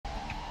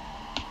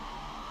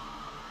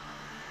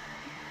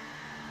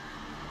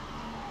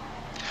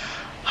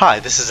Hi,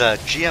 this is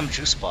GM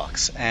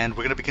Juicebox, and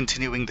we're going to be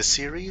continuing the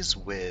series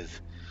with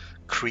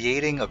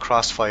creating a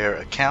CrossFire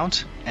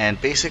account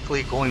and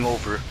basically going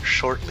over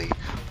shortly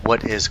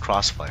what is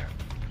CrossFire.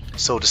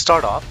 So to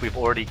start off, we've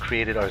already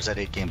created our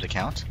Z8 Games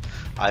account.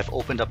 I've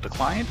opened up the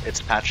client, it's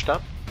patched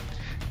up,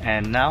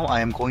 and now I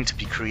am going to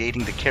be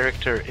creating the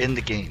character in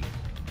the game.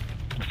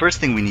 The first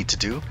thing we need to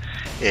do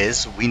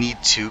is we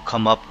need to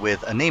come up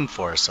with a name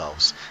for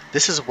ourselves.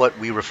 This is what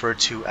we refer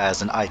to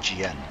as an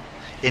IGN,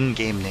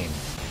 in-game name.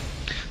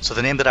 So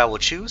the name that I will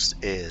choose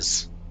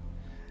is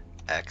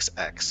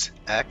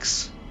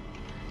XXX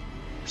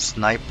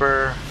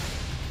Sniper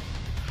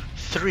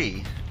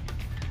 3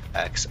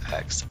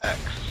 XXX.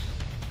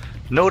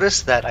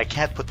 Notice that I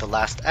can't put the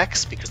last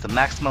X because the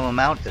maximum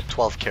amount is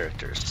 12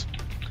 characters.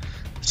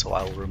 So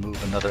I will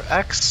remove another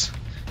X,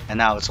 and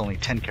now it's only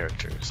 10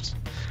 characters.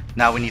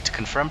 Now we need to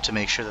confirm to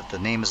make sure that the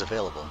name is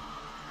available.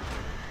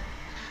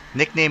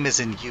 Nickname is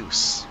in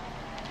use.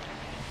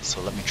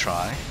 So let me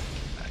try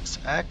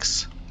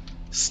XX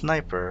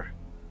Sniper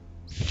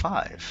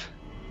 5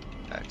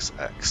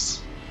 XX.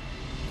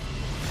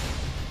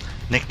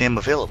 Nickname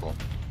available.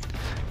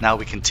 Now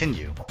we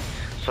continue.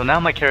 So now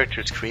my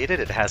character is created,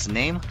 it has a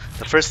name.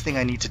 The first thing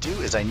I need to do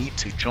is I need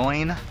to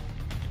join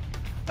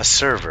a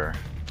server.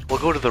 We'll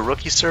go to the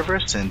rookie server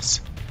since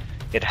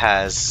it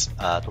has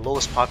the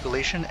lowest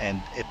population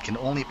and it can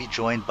only be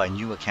joined by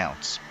new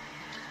accounts.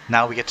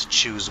 Now we get to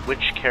choose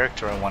which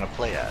character I want to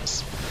play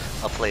as.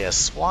 I'll play as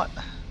SWAT.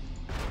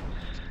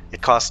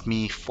 It cost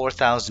me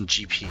 4,000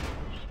 GP.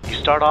 You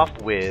start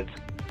off with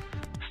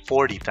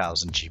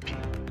 40,000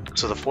 GP.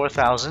 So the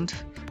 4,000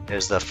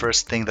 is the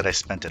first thing that I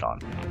spent it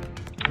on.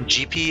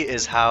 GP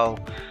is how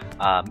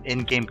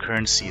in-game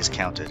currency is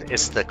counted.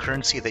 It's the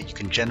currency that you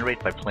can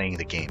generate by playing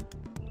the game.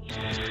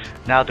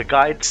 Now the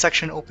guide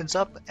section opens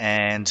up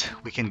and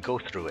we can go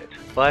through it,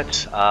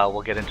 but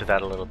we'll get into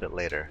that a little bit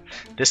later.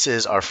 This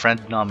is our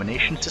friend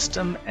nomination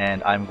system,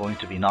 and I'm going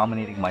to be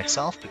nominating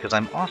myself because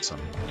I'm awesome.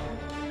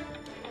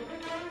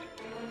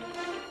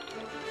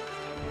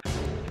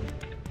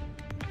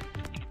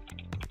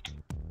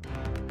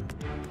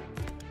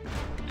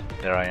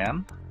 There I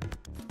am.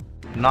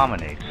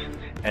 Nominate.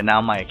 And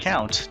now my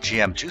account,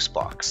 GM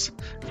Juicebox,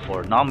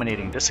 for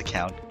nominating this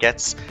account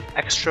gets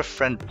extra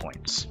friend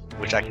points,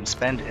 which I can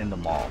spend in the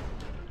mall.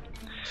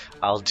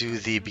 I'll do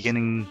the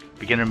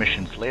beginner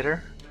missions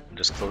later. I'll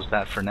just close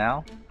that for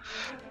now.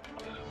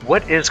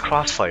 What is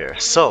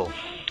CrossFire? So,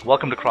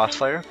 welcome to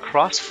CrossFire.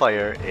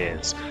 CrossFire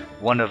is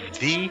one of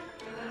the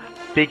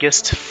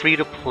biggest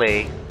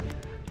free-to-play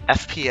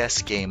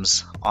FPS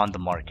games on the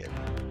market.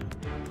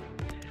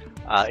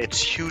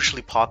 It's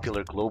hugely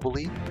popular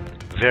globally,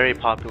 very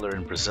popular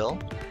in Brazil,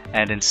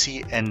 and in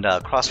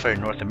CrossFire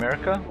North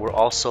America, we're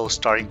also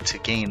starting to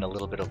gain a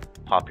little bit of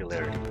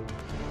popularity.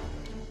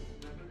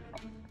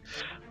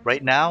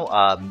 Right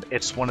now,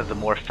 it's one of the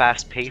more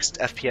fast-paced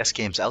FPS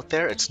games out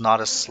there. It's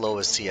not as slow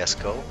as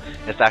CSGO.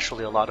 It's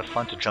actually a lot of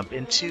fun to jump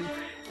into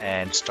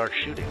and start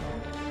shooting,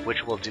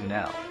 which we'll do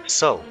now.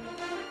 So,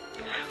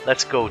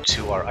 let's go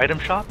to our item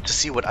shop to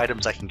see what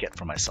items I can get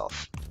for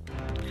myself.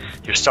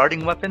 Your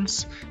starting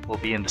weapons will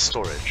be in the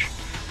storage.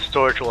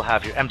 Storage will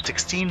have your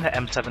M16, the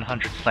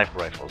M700 sniper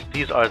rifles.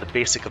 These are the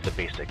basic of the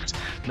basics.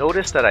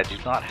 Notice that I do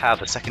not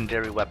have a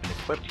secondary weapon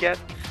equipped yet,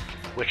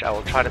 which I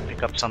will try to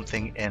pick up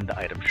something in the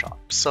item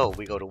shop. So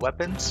we go to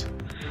weapons.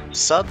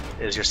 Sub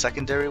is your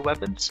secondary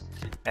weapons,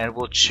 and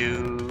we'll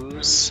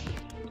choose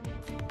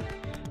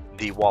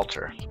the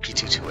Walter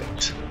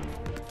P228.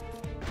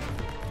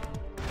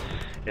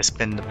 It's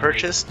been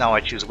purchased. Now I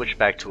choose which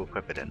bag to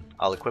equip it in.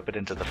 I'll equip it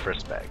into the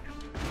first bag.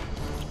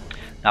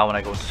 Now when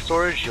I go into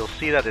storage, you'll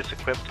see that it's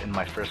equipped in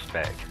my first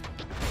bag.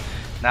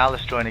 Now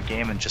let's join a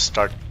game and just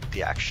start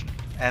the action.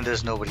 And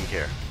there's nobody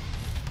here.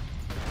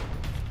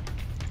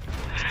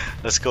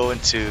 Let's go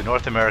into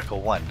North America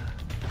 1.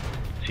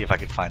 See if I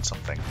can find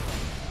something.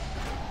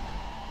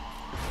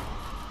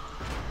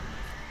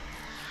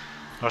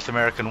 North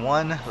American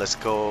 1, let's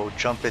go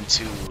jump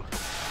into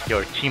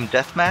your team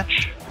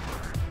deathmatch.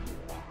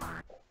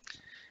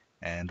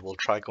 And we'll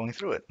try going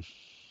through it.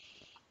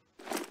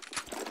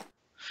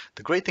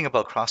 The great thing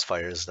about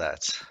CrossFire is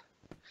that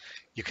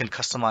you can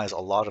customize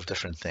a lot of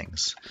different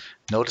things.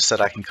 Notice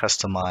that I can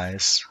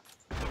customize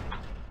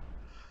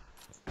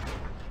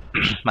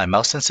my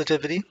mouse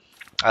sensitivity.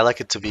 I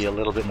like it to be a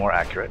little bit more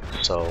accurate,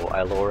 so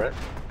I lower it.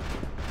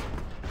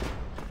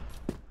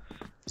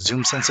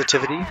 Zoom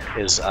sensitivity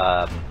is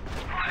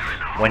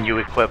when you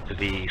equip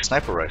the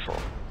sniper rifle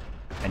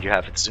and you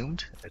have it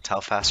zoomed, it's how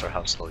fast or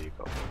how slow you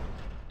go.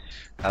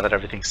 Now that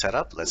everything's set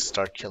up, let's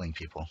start killing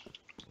people.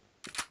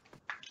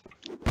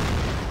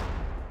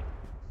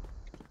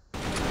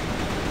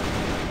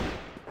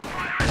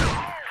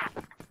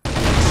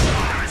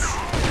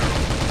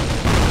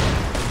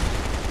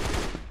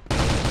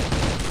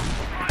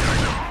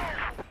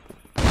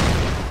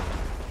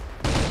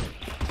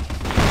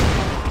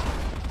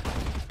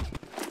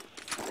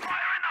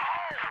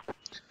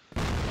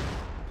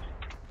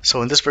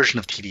 So in this version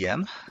of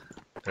TDM,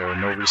 there are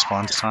no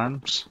respawn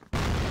times.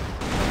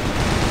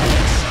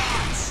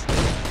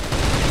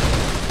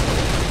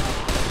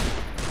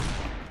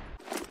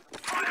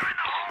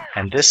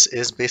 And this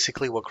is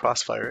basically what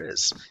CrossFire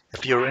is.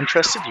 If you're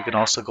interested, you can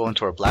also go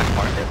into our black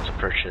market to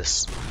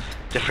purchase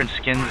different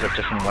skins of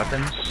different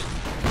weapons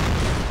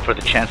for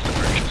the chance to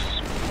purchase.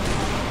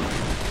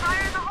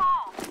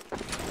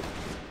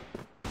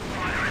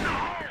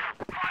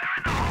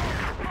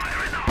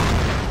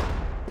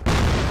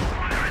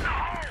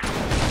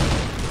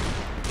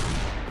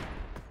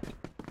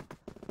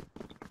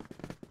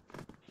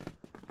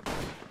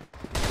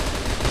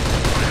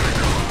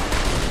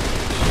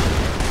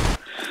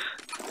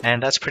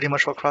 And that's pretty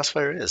much what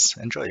CrossFire is.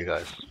 Enjoy, you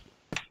guys.